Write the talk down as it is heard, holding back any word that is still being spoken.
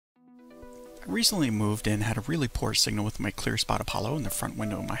I recently moved and had a really poor signal with my ClearSpot Apollo in the front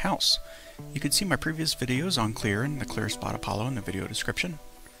window of my house. You can see my previous videos on Clear and the ClearSpot Apollo in the video description.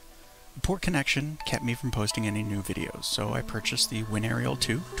 The poor connection kept me from posting any new videos, so I purchased the WinAerial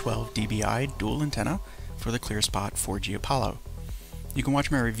 2 12 dBi dual antenna for the ClearSpot 4G Apollo. You can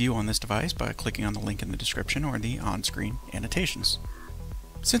watch my review on this device by clicking on the link in the description or the on-screen annotations.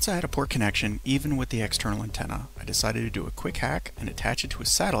 Since I had a poor connection, even with the external antenna, I decided to do a quick hack and attach it to a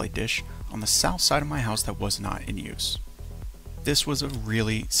satellite dish on the south side of my house that was not in use. This was a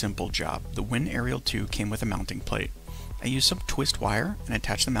really simple job. The WinAerial 2 came with a mounting plate. I used some twist wire and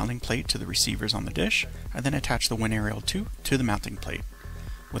attached the mounting plate to the receivers on the dish. I then attached the WinAerial 2 to the mounting plate.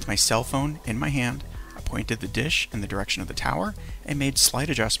 With my cell phone in my hand, I pointed the dish in the direction of the tower and made slight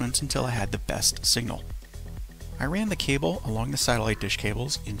adjustments until I had the best signal. I ran the cable along the satellite dish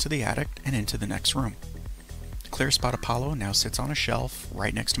cables into the attic and into the next room. The ClearSpot Apollo now sits on a shelf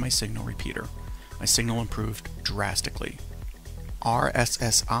right next to my signal repeater. My signal improved drastically.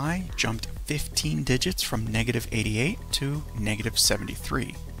 RSSI jumped 15 digits from -88 to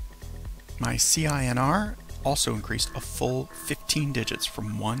 -73. My CINR also increased a full 15 digits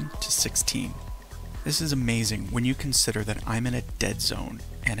from 1 to 16. This is amazing when you consider that I'm in a dead zone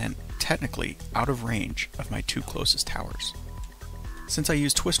and am technically out of range of my two closest towers. Since I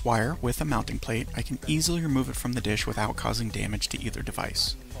use twist wire with a mounting plate, I can easily remove it from the dish without causing damage to either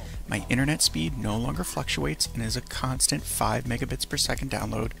device. My internet speed no longer fluctuates and is a constant 5 megabits per second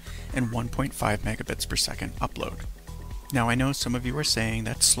download and 1.5 megabits per second upload. Now I know some of you are saying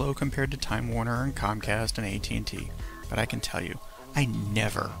that's slow compared to Time Warner and Comcast and AT&T, but I can tell you, I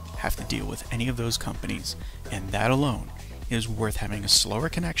never have to deal with any of those companies, and that alone is worth having a slower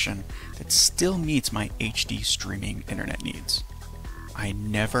connection that still meets my HD streaming internet needs. I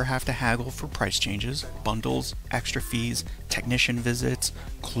never have to haggle for price changes, bundles, extra fees, technician visits,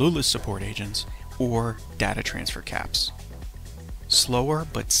 clueless support agents, or data transfer caps. Slower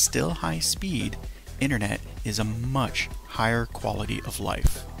but still high speed internet is a much higher quality of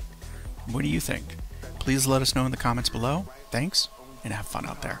life. What do you think? Please let us know in the comments below. Thanks, and have fun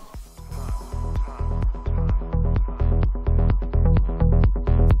out there.